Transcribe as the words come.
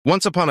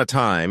Once upon a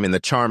time, in the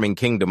charming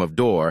kingdom of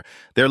Dor,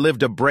 there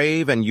lived a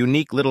brave and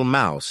unique little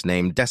mouse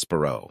named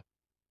Despereaux.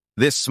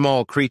 This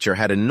small creature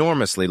had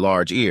enormously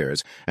large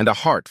ears and a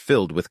heart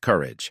filled with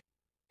courage.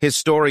 His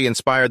story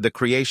inspired the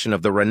creation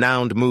of the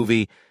renowned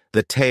movie,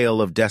 The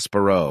Tale of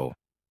Despereaux.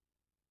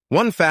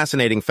 One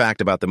fascinating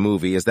fact about the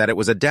movie is that it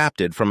was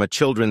adapted from a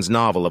children's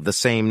novel of the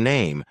same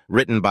name,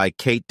 written by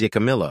Kate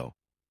DiCamillo.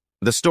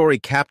 The story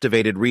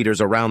captivated readers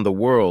around the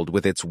world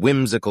with its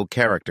whimsical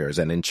characters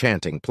and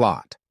enchanting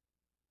plot.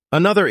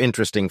 Another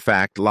interesting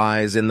fact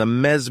lies in the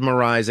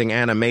mesmerizing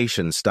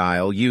animation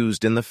style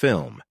used in the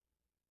film.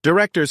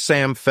 Directors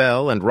Sam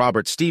Fell and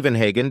Robert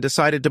Stevenhagen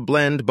decided to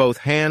blend both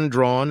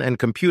hand-drawn and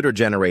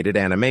computer-generated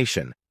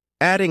animation,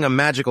 adding a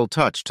magical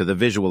touch to the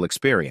visual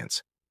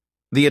experience.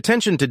 The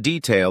attention to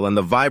detail and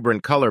the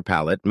vibrant color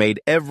palette made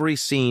every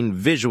scene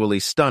visually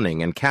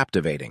stunning and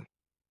captivating.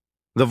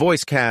 The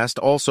voice cast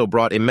also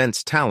brought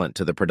immense talent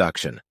to the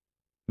production.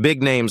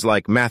 Big names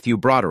like Matthew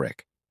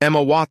Broderick,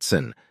 Emma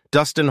Watson,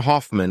 Dustin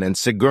Hoffman, and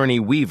Sigourney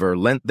Weaver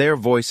lent their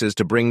voices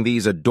to bring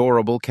these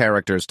adorable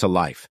characters to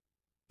life.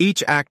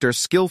 Each actor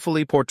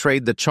skillfully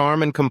portrayed the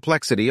charm and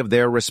complexity of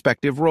their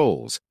respective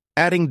roles,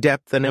 adding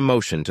depth and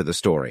emotion to the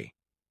story.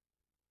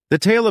 The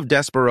Tale of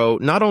Despereaux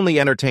not only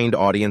entertained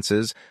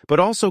audiences, but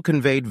also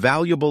conveyed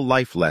valuable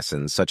life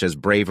lessons such as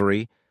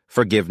bravery,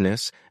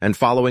 forgiveness, and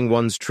following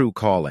one's true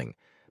calling,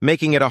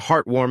 making it a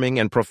heartwarming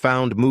and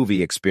profound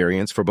movie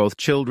experience for both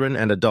children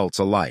and adults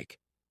alike.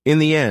 In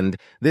the end,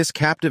 this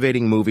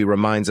captivating movie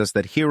reminds us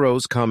that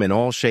heroes come in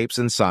all shapes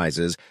and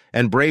sizes,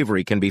 and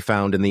bravery can be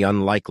found in the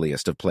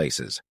unlikeliest of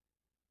places.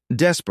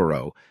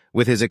 Despereaux,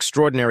 with his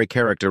extraordinary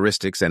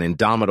characteristics and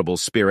indomitable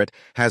spirit,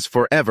 has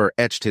forever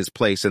etched his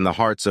place in the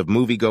hearts of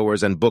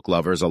moviegoers and book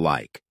lovers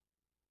alike.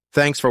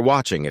 Thanks for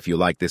watching. If you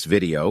like this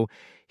video,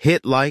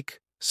 hit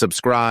like,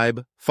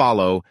 subscribe,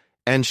 follow,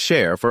 and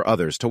share for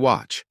others to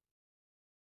watch.